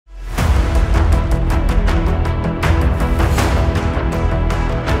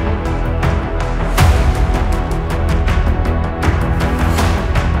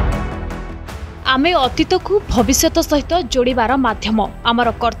आमे अतीत को भविष्यत सहित जोड़ार माध्यम आमर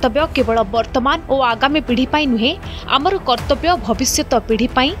कर्तव्य केवल वर्तमान और आगामी पीढ़ी पाई नुहे आमर कर्तव्य भविष्यत पीढ़ी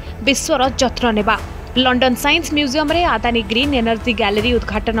पाई विश्वर जत्न नेबा। लंडन साइंस म्यूजियम रे आदानी ग्रीन एनर्जी गैलरी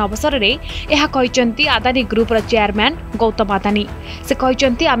उद्घाटन अवसर में यह कहते आदानी ग्रुप चेयरमैन गौतम आदानी। से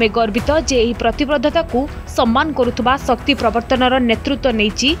कहते आमे गर्वित जे एही प्रतिबद्धता को सम्मान करुवा शक्ति प्रवर्तनर नेतृत्व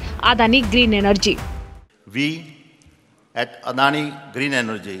नेइछि Adani green energy. We at Adani Green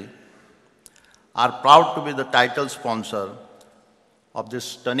Energy are proud to be the title sponsor of this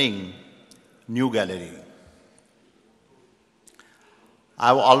stunning new gallery. I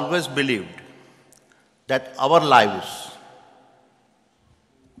have always believed that our lives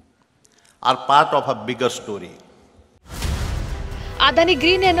are part of a bigger story. Adani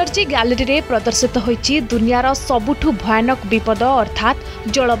green energy gallery रे प्रदर्शित होइछि दुनियार सबुठु भयानक विपद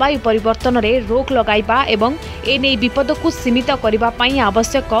अर्थात जलवायु परिवर्तन रे रोक लगाइबा एवं एने विपद को सीमित करिबा पई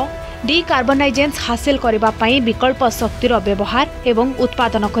आवश्यक डिकार्बनाइजेंस हासिल करिबा पई विकल्प शक्तिर व्यवहार एवं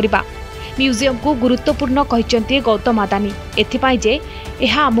उत्पादन करिबा। म्यूजियम को गुरुत्वपूर्ण कहिसंती गौतम आदानी एथिपाई जे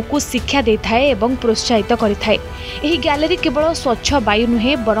एहा हमकु शिक्षा देथाय एवं प्रोत्साहित करिथाय। एही गैलरी केवल स्वच्छ वायु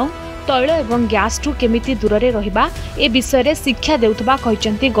नुहे बरं तैल एवं गैस टू केमिति दूर रे रहिबा ए विषय रे शिक्षा देउथबा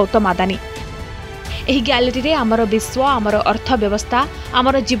कहिसंती गौतम आदानी। एही गैलरी रे हमर विश्व हमर अर्थव्यवस्था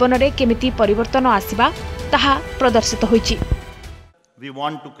हमर जीवन रे केमिति परिवर्तन आसीबा ताहा प्रदर्शित होइछि। We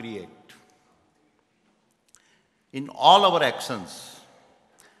want to create. In all our actions,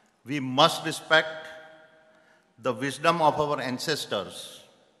 we must respect the wisdom of our ancestors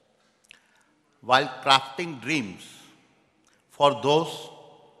while crafting dreams for those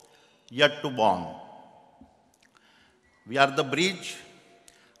yet to born. We are the bridge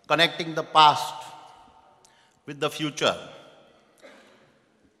connecting the past with the future.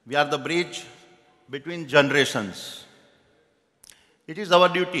 We are the bridge between generations. It is our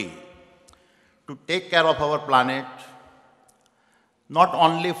duty to take care of our planet, not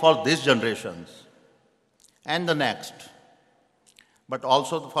only for these generations and the next, but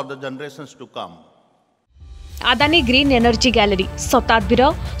also for the generations to come. Adani green energy gallery शताब्दीर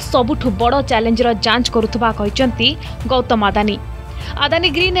सबुठु बड़ challenger जांच करुथबा कहिसंती Gautam Adani. Adani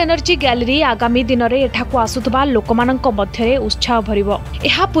green energy gallery आगामी दिन में एठाकु आसुथबा लोकमानंक मध्यरे उत्साह भरिबो।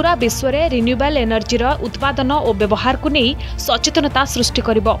 एहा पूरा विश्व रे रिन्यूएबल एनर्जीर उत्पादन और व्यवहार को नहीं सचेतनता सृष्टि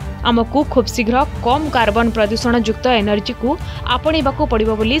करिबो। आमकु खूब शीघ्र कम कार्बन प्रदूषण युक्त एनर्जी को आपणेबाकु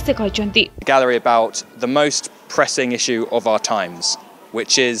पड़िबो बोली से कहिसंती। Gallery about the most pressing issue of our times,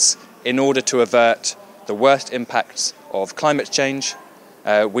 which is in order to avert the worst impacts of climate change,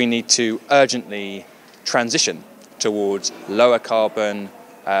 we need to urgently transition towards lower carbon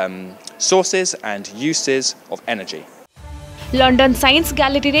sources and uses of energy. London science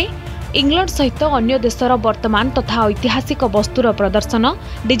gallery रे England सहित अन्य देशर वर्तमान तथा ऐतिहासिक वस्तुर प्रदर्शन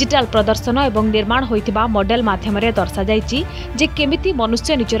digital प्रदर्शन एवं निर्माण होइतिबा मॉडल माध्यम रे दर्शा जाइछि जे केमिति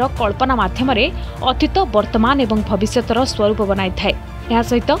मनुष्य निजर कल्पना माध्यम रे अतीत वर्तमान एवं भविष्यतर स्वरूप बनाइ थाए। एहा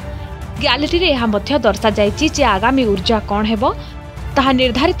सहित गैलरी रे एहा मध्य दर्शा जाइछि जे आगामी ऊर्जा कोन हेबो ताहा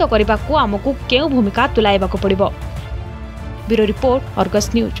निर्धारित करिबाकू आमकू केउ भूमिका तुलाइबाकू पड़िबो। Bureau report Argus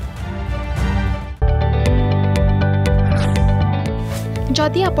news.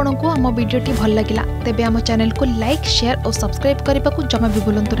 जदि आपंक आम भिडी भल लगा तेब आम चैनल को लाइक शेयर और सब्सक्राइब करने को जमा भी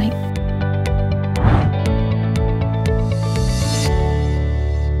भूलु नहीं।